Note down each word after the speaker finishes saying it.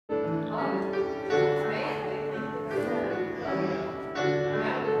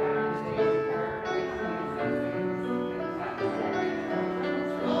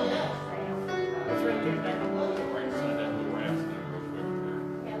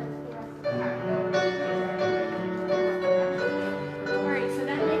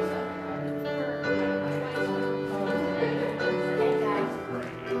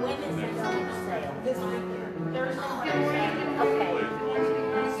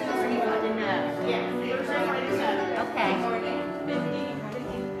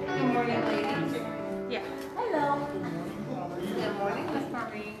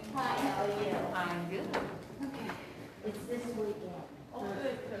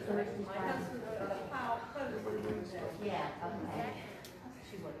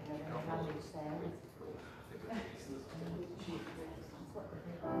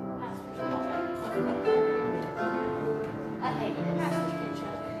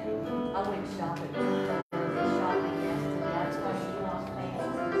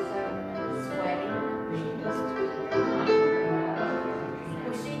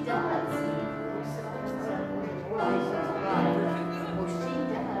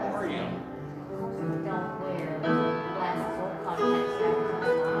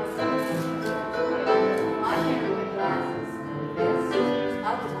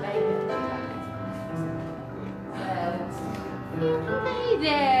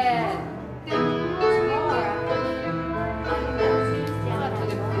did.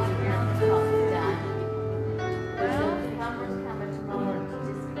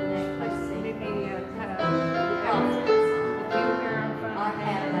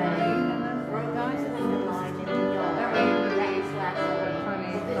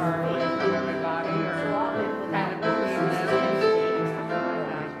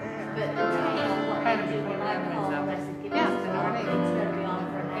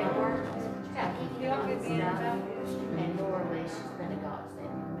 And normally she's been a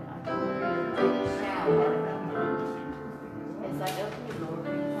godsend. I told her to take a shower. It's like, okay, Lord,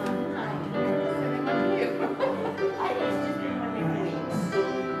 we find time. It's just been 1 weeks.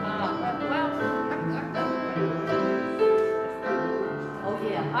 Oh,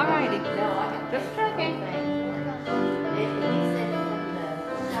 yeah. All righty. No, I got Just checking. He said from the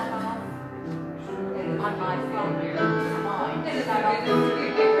shut off on my phone here. Mine. Shut off.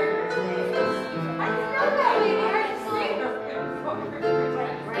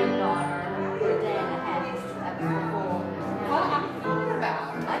 Granddaughter, her dad had before. Well, I thought about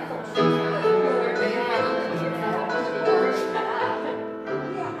it. I thought she was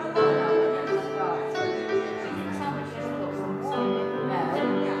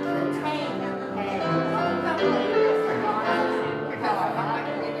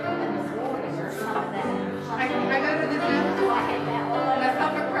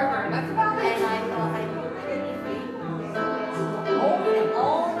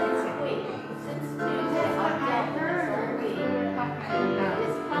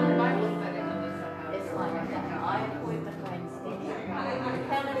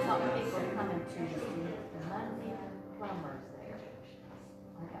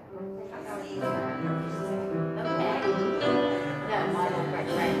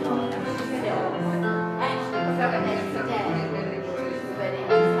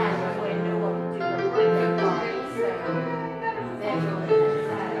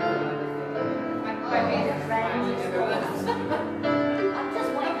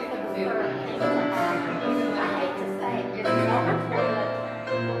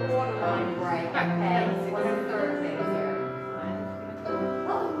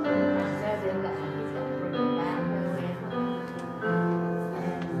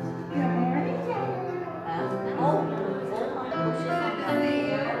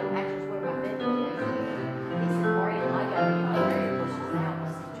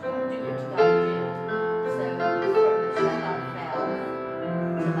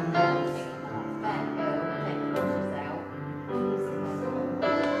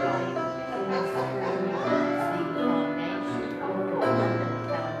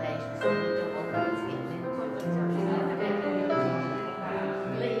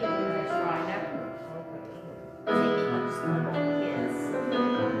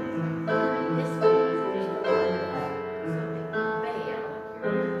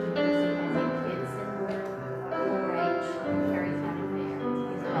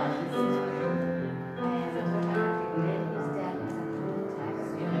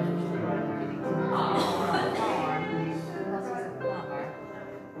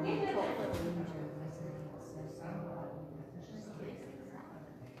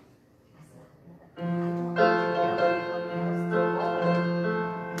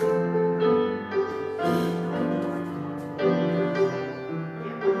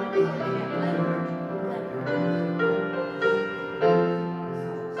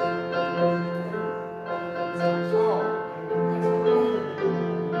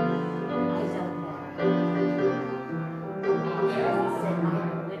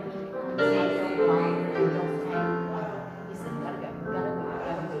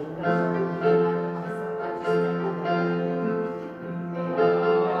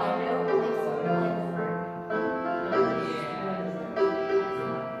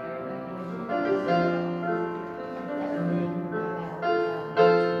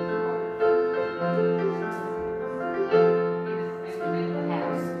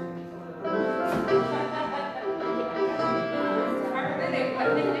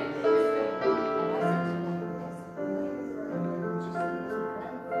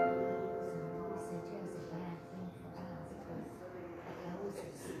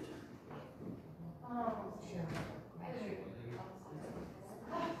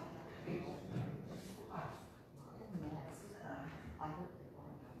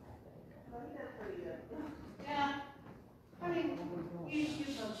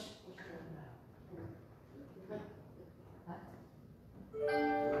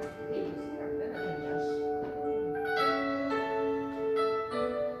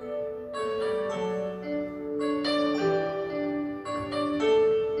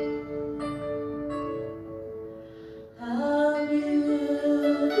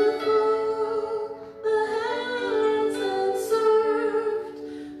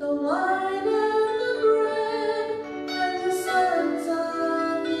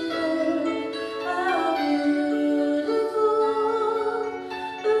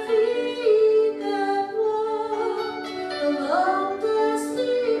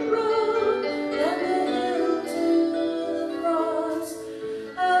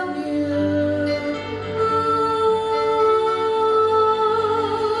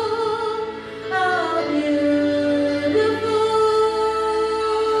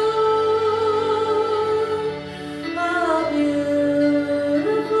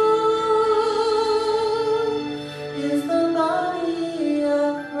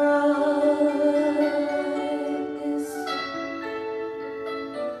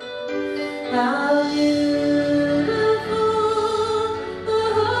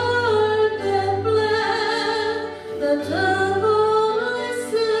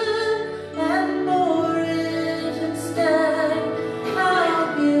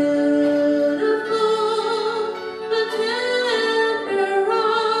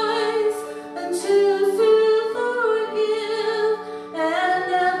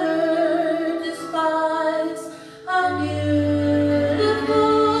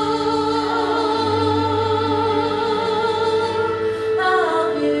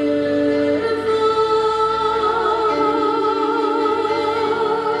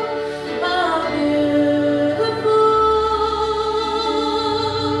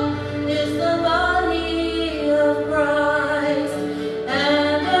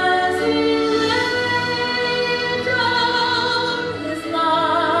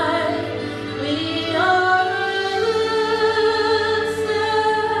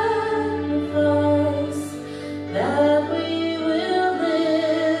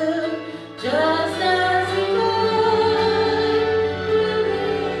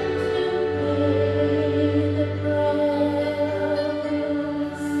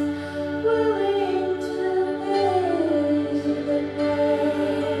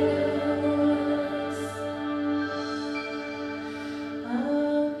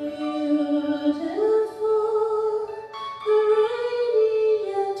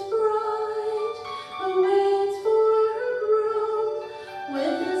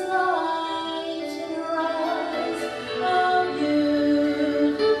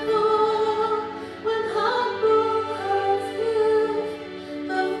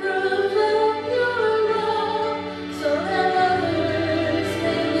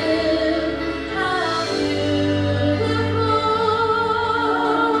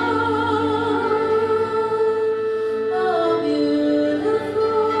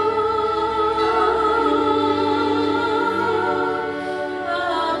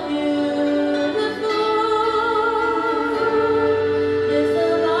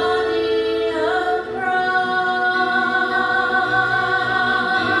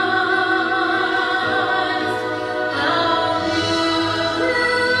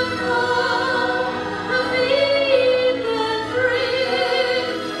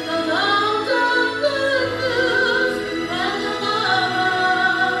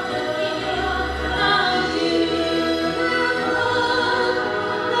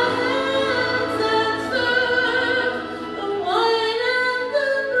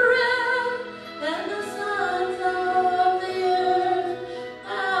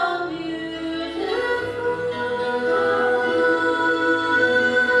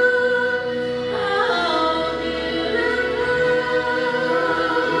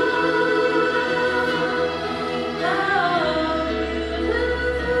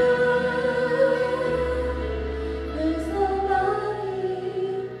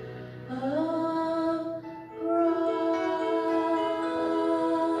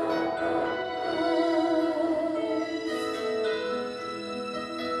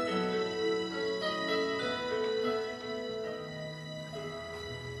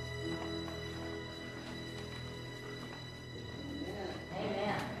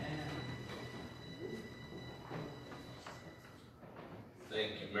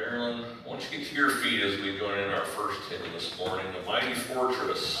Merlyn. I want you to get to your feet as we join in our first hymn this morning, A Mighty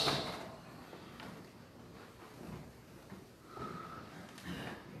Fortress.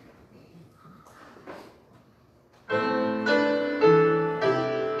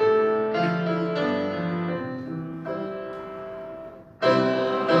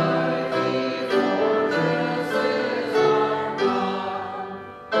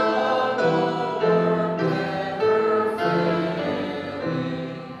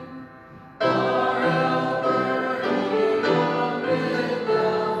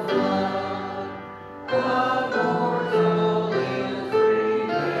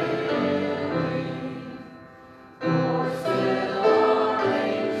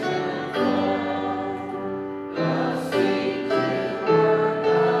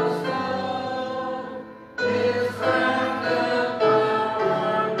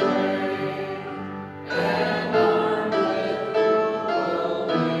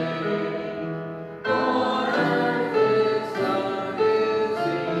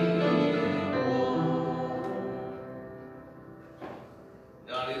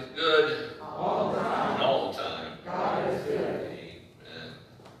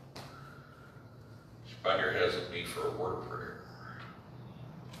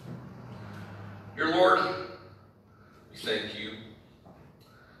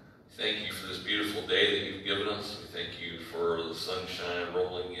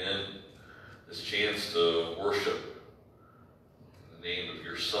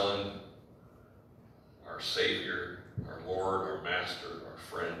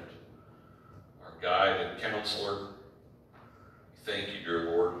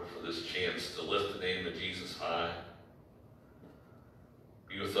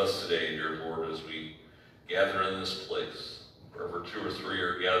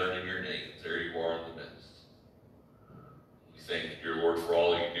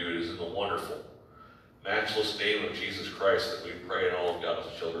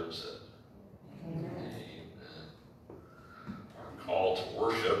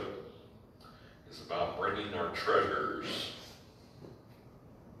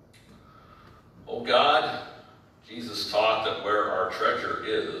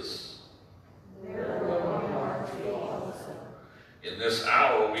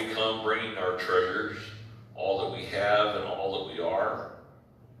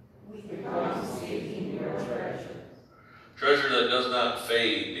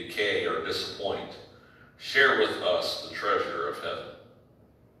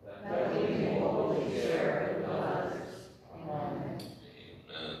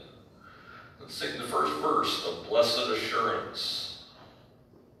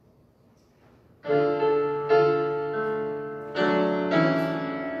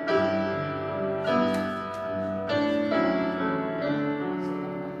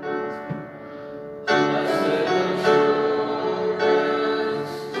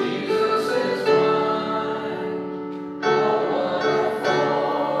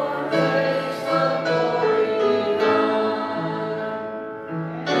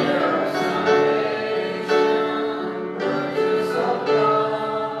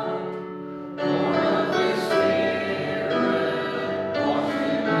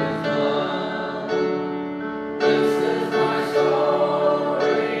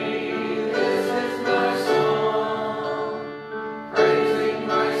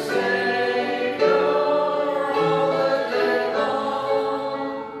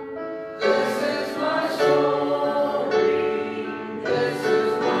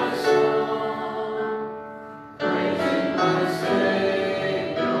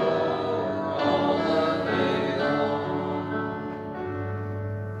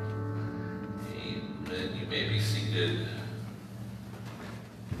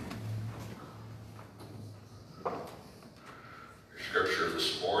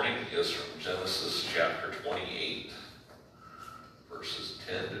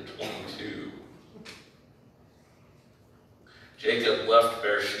 Jacob left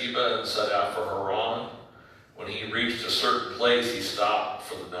Beersheba and set out for Haran. When he reached a certain place, he stopped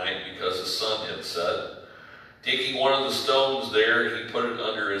for the night because the sun had set. Taking one of the stones there, he put it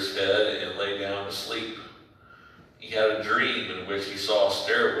under his head and lay down to sleep. He had a dream in which he saw a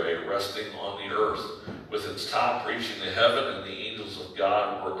stairway resting on the earth, with its top reaching to heaven, and the angels of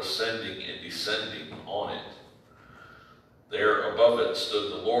God were ascending and descending on it. There above it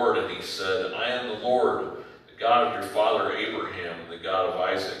stood the Lord, and he said, I am the Lord, the God of your father Abraham, and the God of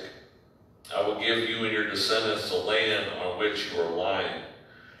Isaac. I will give you and your descendants the land on which you are lying.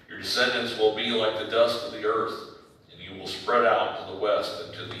 Your descendants will be like the dust of the earth, and you will spread out to the west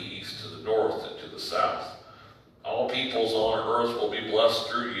and to the east, to the north and to the south. I All peoples on earth will be blessed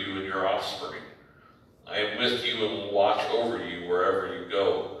through you and your offspring. I am with you and will watch over you wherever you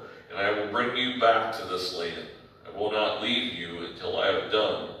go, and I will bring you back to this land. I will not leave you until I have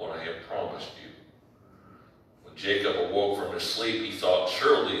done what I have promised you." When Jacob awoke from his sleep, he thought,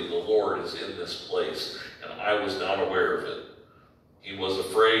 "Surely the Lord is in this place, and I was not aware of it." He was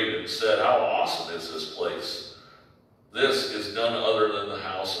afraid and said, "How awesome is this place! This is none other than the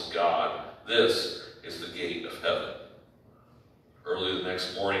house of God. This is the gate of heaven." Early the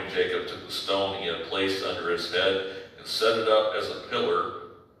next morning, Jacob took the stone he had placed under his head and set it up as a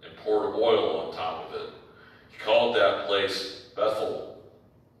pillar and poured oil on top of it. He called that place Bethel,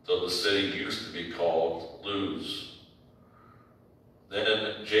 though the city used to be called Luz.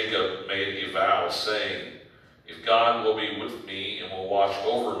 Then Jacob made a vow, saying, "If God will be with me and will watch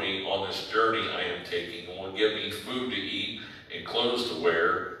over me on this journey I am taking, and will give me food to eat and clothes to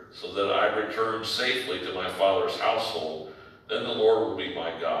wear, so that I return safely to my father's household, then the Lord will be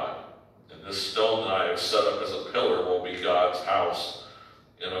my God. And this stone that I have set up as a pillar will be God's house.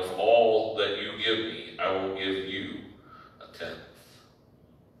 And of all that you give me, I will give you a tenth."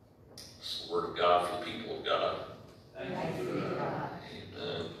 It's the word of God for the people of God. Thanks be to God.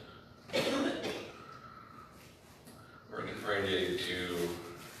 Amen. We're getting ready to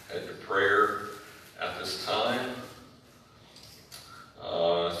head to prayer at this time.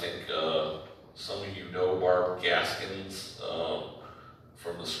 I think some of you know Barb Gaskins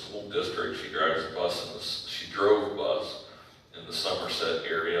from the school district. She drives a bus, she drove a bus in the Somerset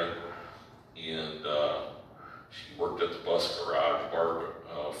area, and she worked at the bus garage. Barb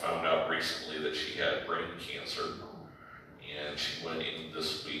found out recently that she had brain cancer, and she went in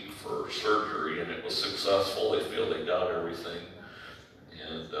this week for surgery, and it was successful. They feel they got everything,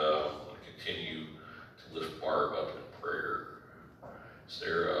 and we'll continue to lift Barb up in prayer. Is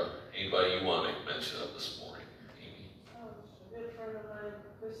there anybody you want to make mention of this morning? Amy? A good friend of mine,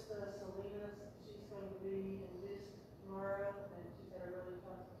 Krista Salinas, she's going to be induced tomorrow, and she's had a really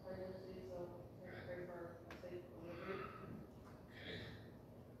tough pregnancy, so we're praying for a safe delivery. Okay.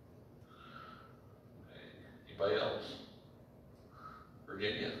 Anybody else?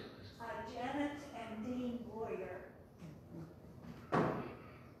 Virginia? Janet and Dean Boyer.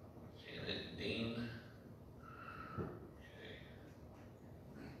 Janet and Dean?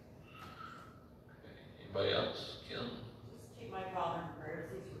 Anybody else? Kim? Just keep my father in prayers.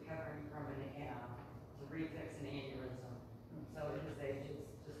 He's recovering from a refix and aneurysm. So at his age,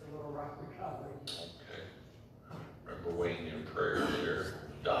 it's just a little rough recovery. Okay. Remember Wayne in prayer there.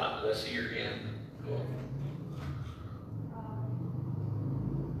 Dot, did I see your hand? Cool.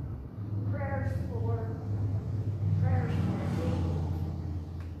 Prayers for Dean.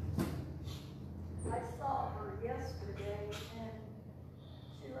 I saw her yesterday, and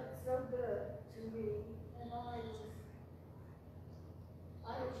she looked so good to me, and I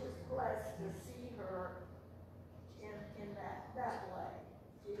was just blessed to see her in that way.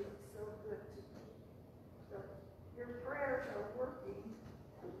 She looked so good to me. So your prayers are working.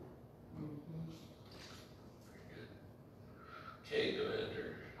 Very good. Okay, go ahead,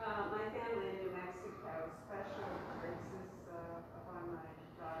 Drew. My family in New Mexico, special graces upon my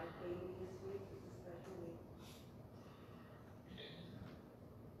daughter Katie this week. It's a special week.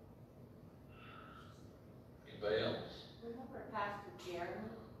 Anybody else? Remember Pastor Jeremy?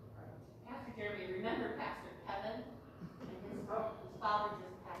 Remember Pastor Kevin? And his father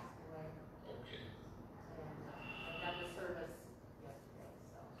just passed away. Okay. And I got the service yesterday,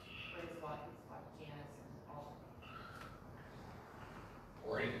 so praise God, his wife Janice and all.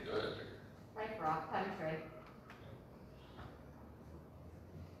 Maureen, go ahead, Drew. Pray for our country.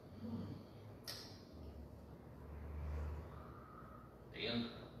 Dan?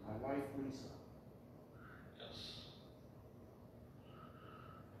 My wife Lisa. Yes.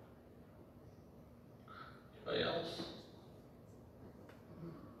 Anybody else?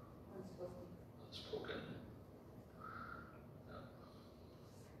 Unspoken. No.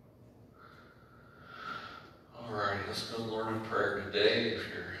 All right, let's go to the Lord in prayer today. If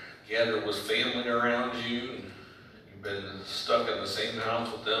you're gathered with family around you and you've been stuck in the same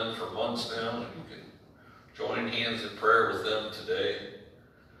house with them for months now, you can join hands in prayer with them today.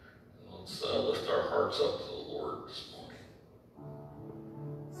 Let's lift our hearts up to the Lord this morning.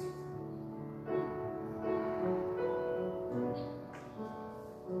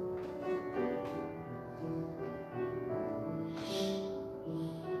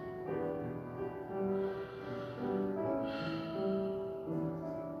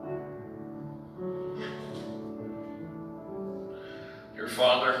 Dear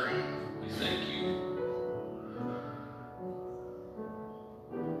Father, we thank you.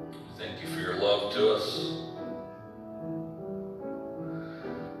 We thank you for your love to us.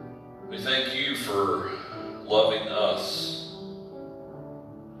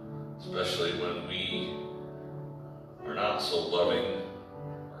 especially when we are not so loving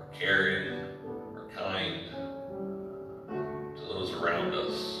or caring or kind to those around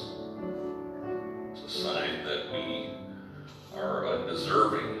us. It's a sign that we are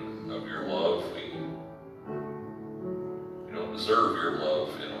undeserving of your love. We don't deserve your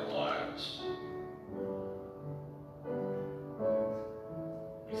love in our lives.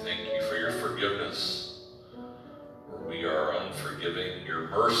 We thank you for your forgiveness where we are unforgiving, your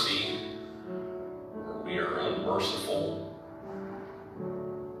mercy where we are unmerciful.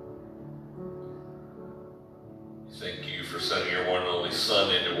 We thank you for sending your one and only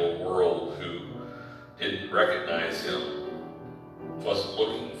Son into a world who didn't recognize him, wasn't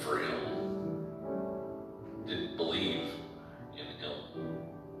looking for him, didn't believe in him.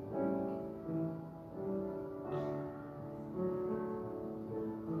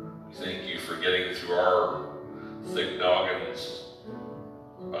 We thank you for getting through our thick noggins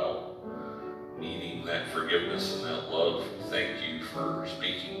about needing that forgiveness and that love. We thank you for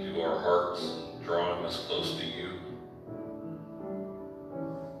speaking to our hearts and drawing us close to you.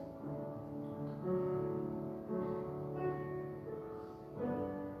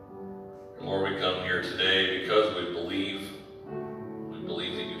 Lord, we come here today because we believe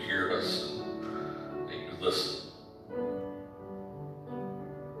that you hear us and that you listen.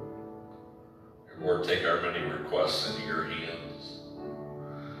 Lord, take our many requests into your hands.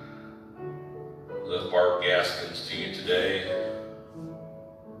 Lift Barb Gaskins to you today.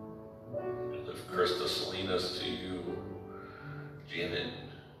 Lift Krista Salinas to you. Janet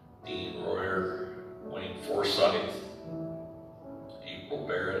Dean Royer, Wayne Forsyth, April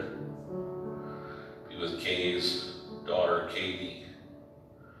Barrett. Be with Kay's daughter, Katie.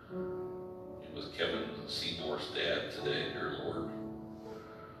 Be with Kevin Seymour's dad today, dear Lord.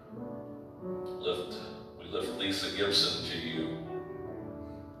 We lift Lisa Gibson to you.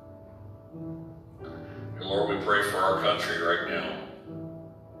 Dear Lord, we pray for our country right now.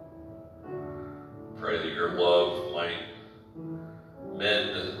 Pray that your love might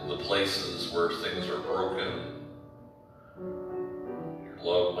mend the places where things are broken. Your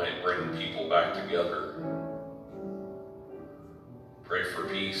love might bring people back together. Pray for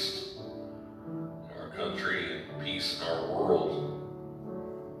peace in our country and peace in our world.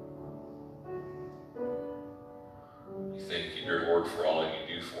 We thank you, dear Lord, for all that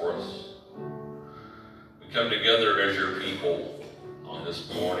you do for us. We come together as your people on this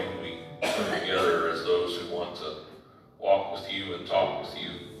morning. We come together as those who want to walk with you and talk with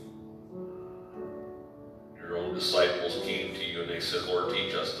you. Your own disciples came to you and they said, Lord,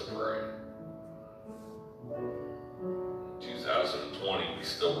 teach us to pray. In 2020, we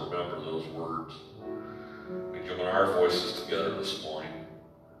still remember those words. We join our voices together this morning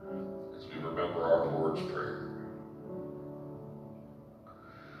as we remember our Lord's Prayer.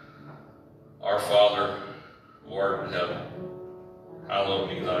 Our Father, who art in heaven, hallowed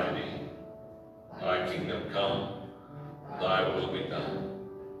be thy name. Thy kingdom come, thy will be done,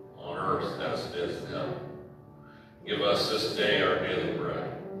 on earth as it is in heaven. Give us this day our daily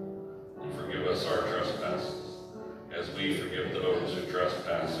bread, and forgive us our trespasses, as we forgive those who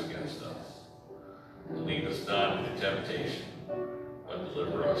trespass against us. And lead us not into temptation, but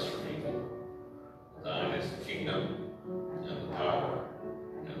deliver us from evil. Thine is the kingdom, and the power,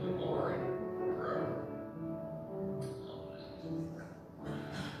 and the glory, forever. Amen.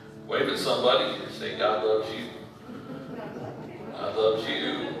 Wave at somebody, say, God loves you. God loves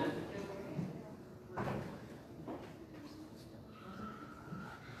you.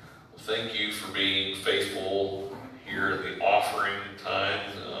 Well, thank you for being faithful here at the offering time.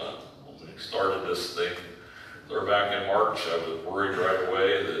 When we started this thing, clear back in March, I was worried right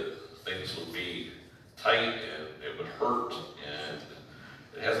away that things would be tight and it would hurt, and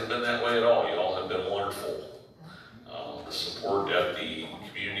it hasn't been that way at all. You all have been wonderful. The support at the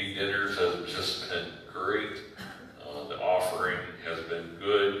community dinners has just been great. The offering has been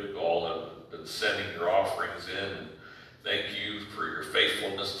good. You all have been sending your offerings in. And thank you for your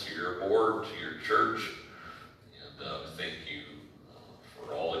faithfulness to your board, to your church. And thank you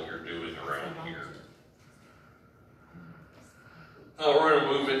for all that you're doing around here. Now we're going to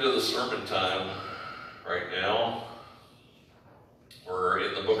move into the sermon time right now. We're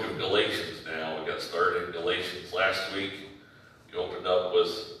in the book of Galatians now. We got started in Galatians last week. We opened up with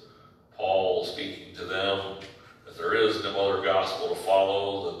Paul speaking to them that there is no other gospel to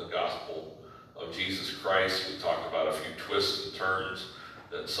follow than the gospel of Jesus Christ. We talked about a few twists and turns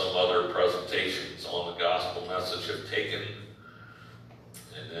that some other presentations on the gospel message have taken.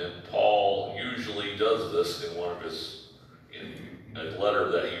 And then Paul usually does this in a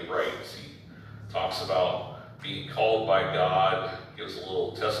letter that he writes. He talks about being called by God, gives a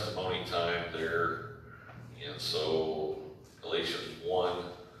little testimony time there. And so Galatians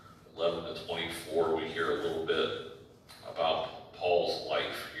 1:11-24, we hear a little bit about Paul's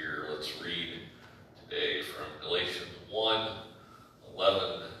life here. Let's read today from Galatians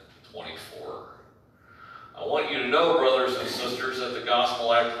 1:11-24. I want you to know, brothers and sisters, that the gospel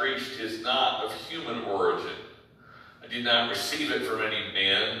I preached is not of human origin. I did not receive it from any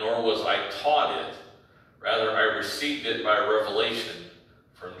man, nor was I taught it. Rather, I received it by revelation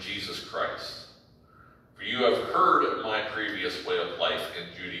from Jesus Christ. For you have heard of my previous way of life in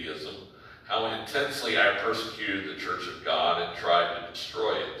Judaism, how intensely I persecuted the church of God and tried to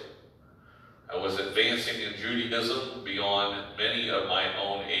destroy it. I was advancing in Judaism beyond many of my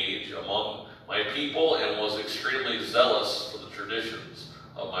own age among my people and was extremely zealous for the traditions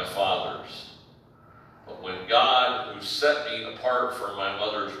of my fathers. But when God, who set me apart from my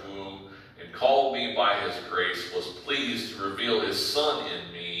mother's womb and called me by his grace, was pleased to reveal his Son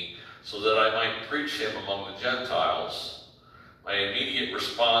in me so that I might preach him among the Gentiles, my immediate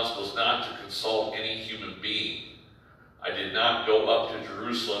response was not to consult any human being. I did not go up to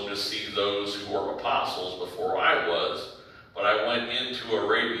Jerusalem to see those who were apostles before I was, but I went into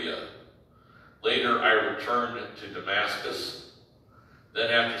Arabia. Later I returned to Damascus.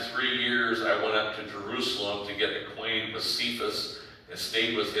 Then after 3 years I went up to Jerusalem to get acquainted with Cephas and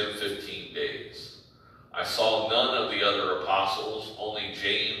stayed with him 15 days. I saw none of the other apostles, only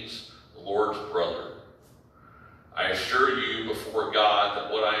James, the Lord's brother. I assure you before God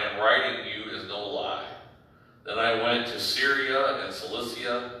that what I am writing you is no lie. Then I went to Syria and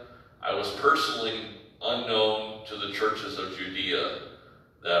Cilicia. I was personally unknown to the churches of Judea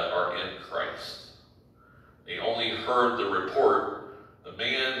that are in Christ. They only heard the report, the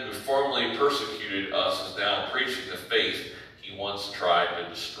man who formerly persecuted us is now preaching the faith he once tried to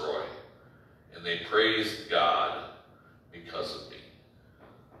destroy. And they praised God because of me.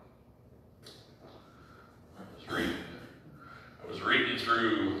 I was reading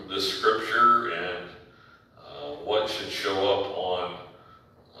through this scripture and what should show up on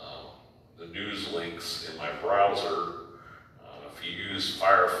the news links in my browser. If you use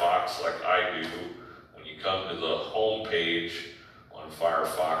Firefox like I do, when you come to the home page on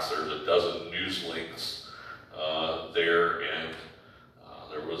Firefox, there's a dozen news links there, and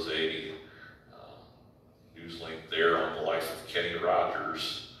there was a news link there on the life of Kenny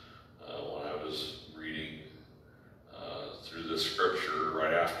Rogers when I was reading through this scripture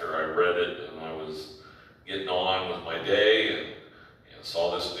right after I read it, and I was getting on with my day and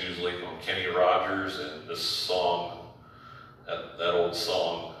saw this news link on Kenny Rogers, and this song, that old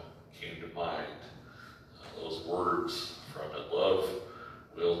song came to mind. Those words from it, love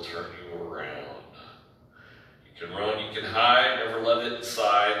will turn you around. You can run, you can hide, never let it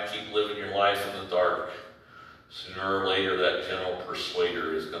inside, keep living your life in the dark. Sooner or later, that gentle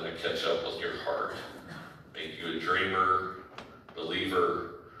persuader is going to catch up with your heart, make you a dreamer,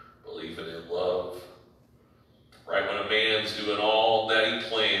 believer, believing in love. Right when a man's doing all that he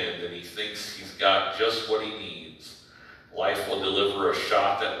planned and he thinks he's got just what he needs, life will deliver a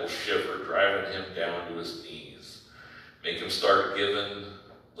shot that will shiver, driving him down to his knees. Make him start giving,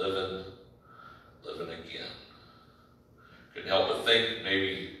 living again. Couldn't help but think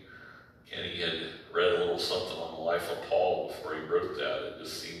maybe Kenny had read a little something on the life of Paul before he wrote that. It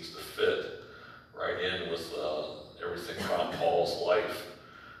just seems to fit right in with everything about Paul's life.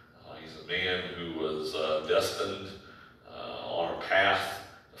 He's a man who was destined on a path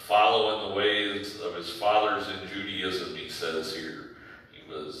to follow in the ways of his fathers in Judaism, he says here. He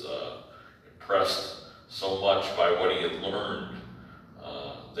was impressed so much by what he had learned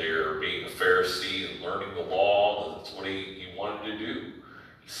there, being a Pharisee and learning the law. That's what he wanted to do.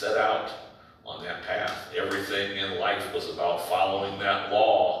 He set out on that path. Everything in life was about following that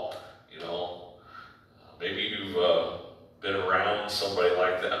law. You know, maybe you've been around somebody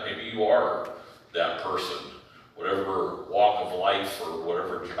like that. Maybe you are that person. Whatever walk of life or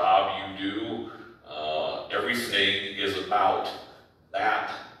whatever job you do, everything is about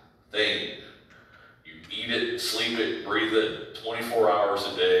that thing. You eat it, sleep it, breathe it 24 hours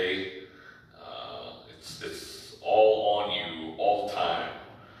a day. It's all on you all the time.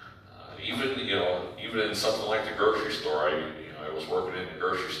 Even in something like the grocery store. I was working in the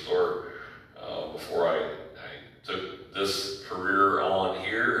grocery store before I took this career on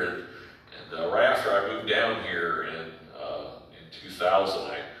here, and right after I moved down here in 2000,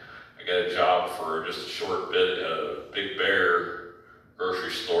 I got a job for just a short bit at a Big Bear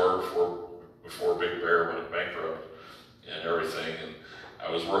grocery store before Big Bear went bankrupt and everything. And I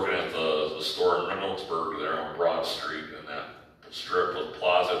was working at the store in Reynoldsburg there on Broad Street, and that strip with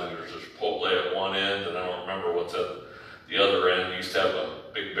plaza, and there's a Chipotle at one end, and I don't remember what's at the other end. We used to have a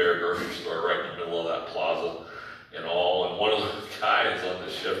Big Bear grocery store right in the middle of that plaza and all. And one of the guys on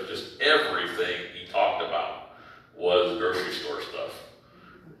the shift, just everything he talked about was grocery store stuff.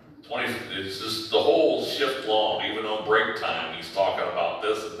 It's just the whole shift long, even on break time, he's talking about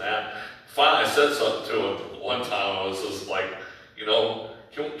this and that. Finally, I said something to him one time. I was just like,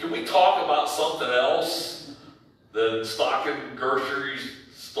 can we talk about something else than stocking grocery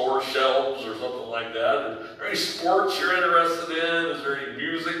store shelves or something like that? Are there any sports you're interested in? Is there any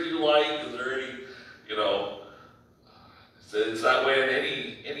music you like? Is there any, it's that way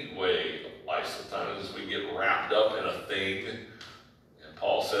in any way of life. Sometimes we get wrapped up in a thing. And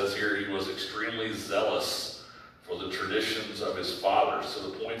Paul says here he was extremely zealous for the traditions of his fathers, to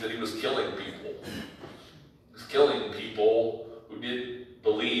the point that he was killing people. He was killing people who didn't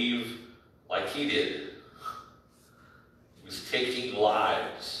believe like he did. He was taking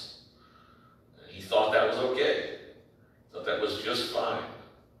lives. And he thought that was okay. He thought that was just fine.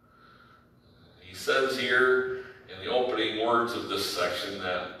 He says here in the opening words of this section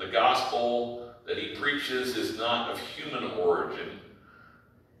that the gospel that he preaches is not of human origin.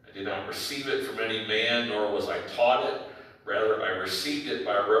 I did not receive it from any man, nor was I taught it. Rather, I received it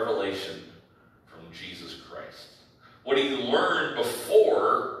by revelation from Jesus Christ. What he learned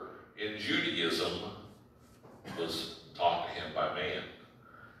before in Judaism was taught to him by man.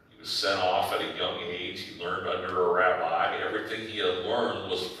 He was sent off at a young age. He learned under a rabbi. Everything he had learned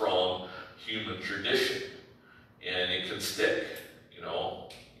was from human tradition. And it can stick, it can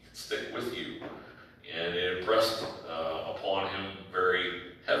stick with you. And it impressed upon him very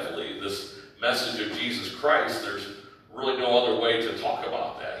heavily. This message of Jesus Christ, there's really no other way to talk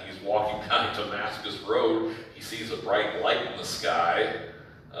about that. He's walking down Damascus Road. He sees a bright light in the sky.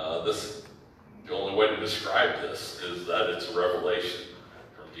 The only way to describe this is that it's a revelation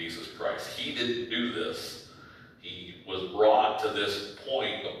from Jesus Christ. He didn't do this. He was brought to this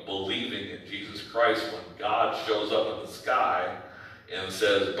point of believing in Jesus Christ when God shows up in the sky and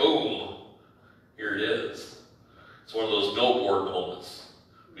says, boom, here it is. It's one of those billboard moments.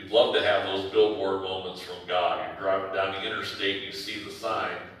 We'd love to have those billboard moments from God. You're driving down the interstate, you see the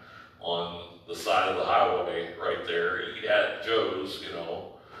sign on the side of the highway right there. Eat at Joe's,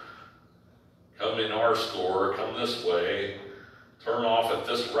 come in our store, come this way, turn off at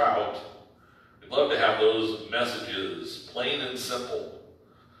this route. We'd love to have those messages, plain and simple.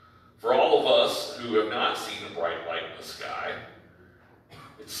 For all of us who have not seen a bright light in the sky,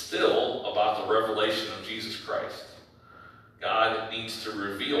 it's still about the revelation of Jesus Christ. God needs to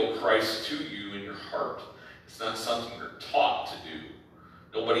reveal Christ to you in your heart. It's not something you're taught to do.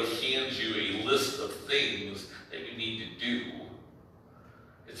 Nobody hands you a list of things that you need to do.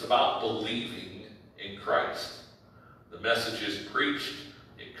 It's about believing in Christ. The message is preached.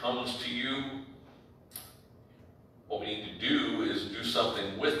 It comes to you. What we need to do is do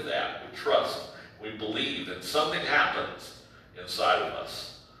something with that. We trust. We believe. And something happens inside of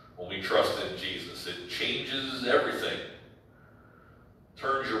us when we trust in Jesus. It changes everything.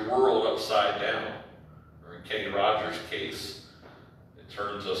 Turns your world upside down. Or in Kenny Rogers' case, it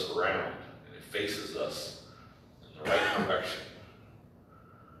turns us around and it faces us in the right direction.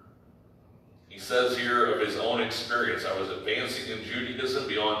 He says here of his own experience, I was advancing in Judaism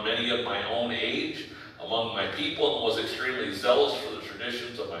beyond many of my own age among my people and was extremely zealous for the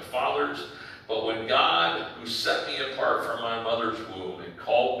traditions of my fathers. But when God, who set me apart from my mother's womb and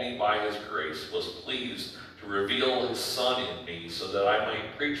called me by his grace, was pleased to reveal his Son in me so that I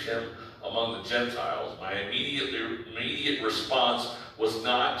might preach him among the Gentiles, my immediate response was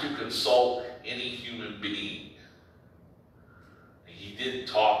not to consult any human being. He did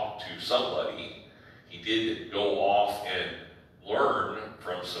talk to somebody. He did go off and learn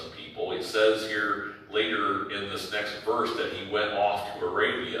from some people. It says here later in this next verse that he went off to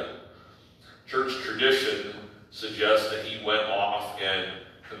Arabia. Church tradition suggests that he went off and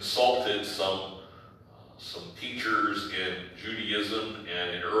consulted some teachers in Judaism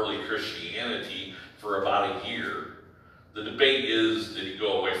and in early Christianity for about a year. The debate is, did he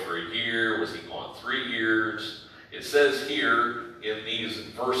go away for a year? Was he gone 3 years? It says here in these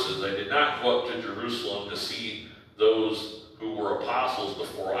verses, I did not go up to Jerusalem to see those who were apostles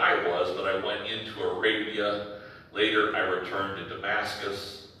before I was, but I went into Arabia. Later I returned to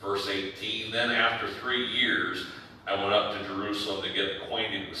Damascus. Verse 18, then after 3 years, I went up to Jerusalem to get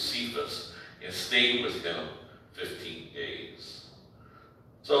acquainted with Cephas and stayed with him 15 days.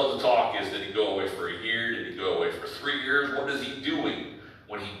 So the talk is, did he go away for a year? Did he go away for 3 years? What is he doing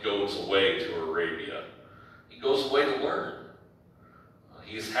when he goes away to Arabia? He goes away to learn.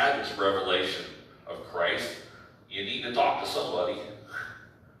 He's had this revelation of Christ. You need to talk to somebody.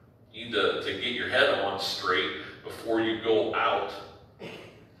 You need to get your head on straight before you go out,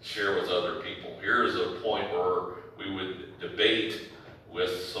 share with other people. Here is a point where we would debate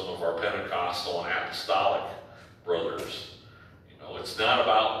with some of our Pentecostal and apostolic brothers. You know, it's not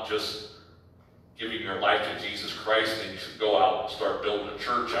about just giving your life to Jesus Christ and you should go out and start building a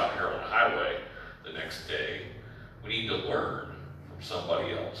church out here on the highway the next day. We need to learn from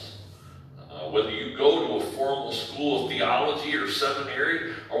somebody else. Whether you go to a formal school of theology or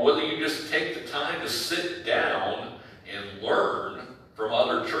seminary, or whether you just take the time to sit down and learn from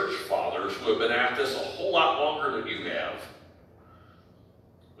other church fathers who have been at this a whole lot longer than you have.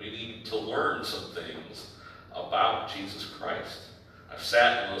 We need to learn some things about Jesus Christ. I've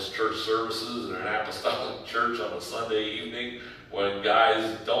sat in those church services in an apostolic church on a Sunday evening when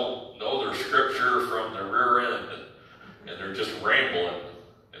guys don't know their scripture from their rear end, and they're just rambling,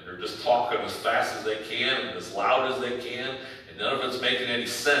 and they're just talking as fast as they can and as loud as they can, and none of it's making any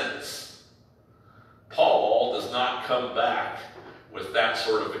sense. Paul does not come back with that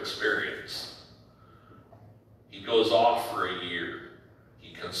sort of experience. He goes off for a year.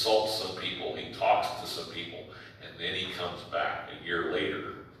 He consults some people. He talks to some people. And then he comes back a year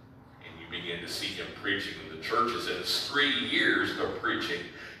later. And you begin to see him preaching in the churches. And it's 3 years of preaching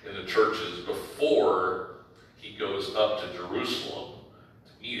in the churches before he goes up to Jerusalem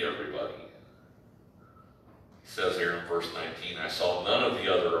to meet everybody. He says here in verse 19, I saw none of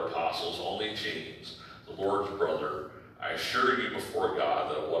the other apostles, only James, the Lord's brother. I assure you before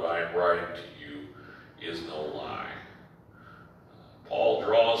God that what I am writing to you is no lie. Paul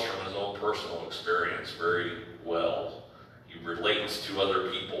draws from his own personal experience very well. He relates to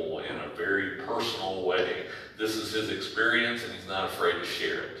other people in a very personal way. This is his experience, and he's not afraid to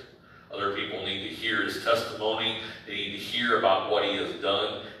share it. Other people need to hear his testimony. They need to hear about what he has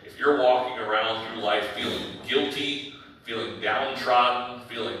done. If you're walking around through life feeling guilty, feeling downtrodden,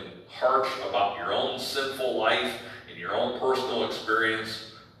 feeling harsh about your own sinful life, in your own personal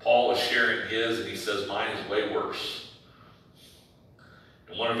experience, Paul is sharing his, and he says, mine is way worse.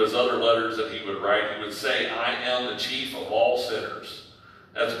 In one of his other letters that he would write, he would say, I am the chief of all sinners.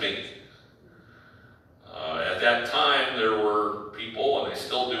 That's me. At that time, there were people, and they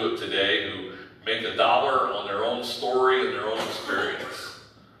still do it today, who make $1 on their own story and their own experience.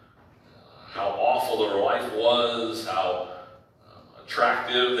 How awful their life was, how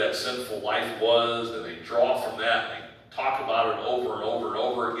attractive that sinful life was, and they draw from that, and they talk about it over and over and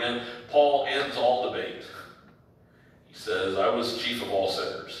over again. Paul ends all debate. He says, I was chief of all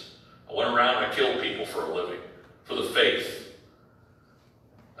sinners. I went around and I killed people for a living, for the faith.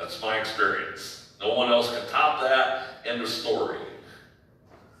 That's my experience. No one else can top that. End of story.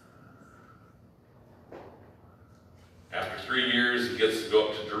 After 3 years, he gets to go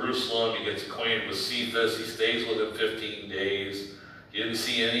up to Jerusalem. He gets acquainted with Cephas. He stays with him 15 days. He didn't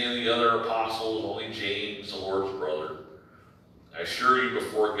see any of the other apostles, only James, the Lord's brother. I assure you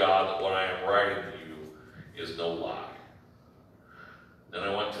before God that what I am writing to you is no lie. Then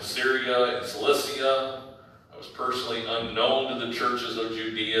I went to Syria and Cilicia. I was personally unknown to the churches of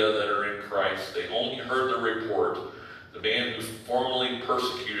Judea that are in Christ. They only heard the report. The man who formerly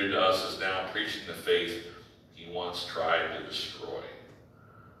persecuted us is now preaching the faith he once tried to destroy.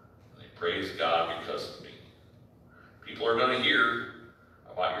 And they praise God because of me. People are going to hear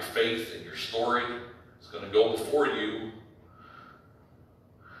about your faith and your story. It's going to go before you.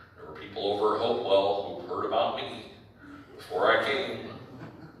 There were people over at Hopewell who heard about me before I came.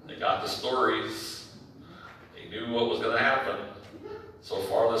 They got the stories. They knew what was going to happen. So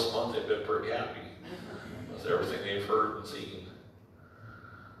far this month, they've been pretty happy with everything they've heard and seen.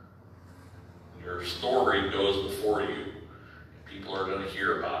 Your story goes before you. People are going to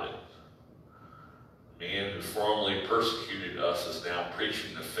hear about it. The man who formerly persecuted us is now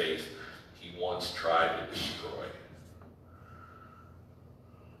preaching the faith he once tried to destroy.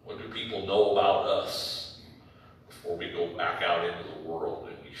 What do people know about us before we go back out into the world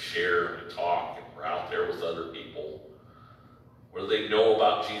and we share and talk and we're out there with other people? What do they know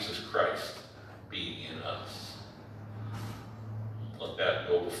about Jesus Christ being in us? Let that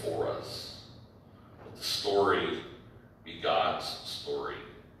go before us. Let the story be God's story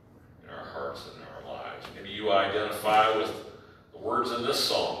in our hearts and in our lives. Maybe you identify with the words in this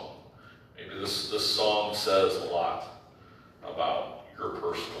song. Maybe this song says a lot about your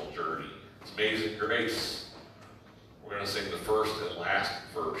personal journey. It's Amazing Grace. We're going to sing the first and last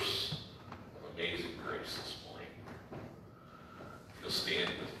verse.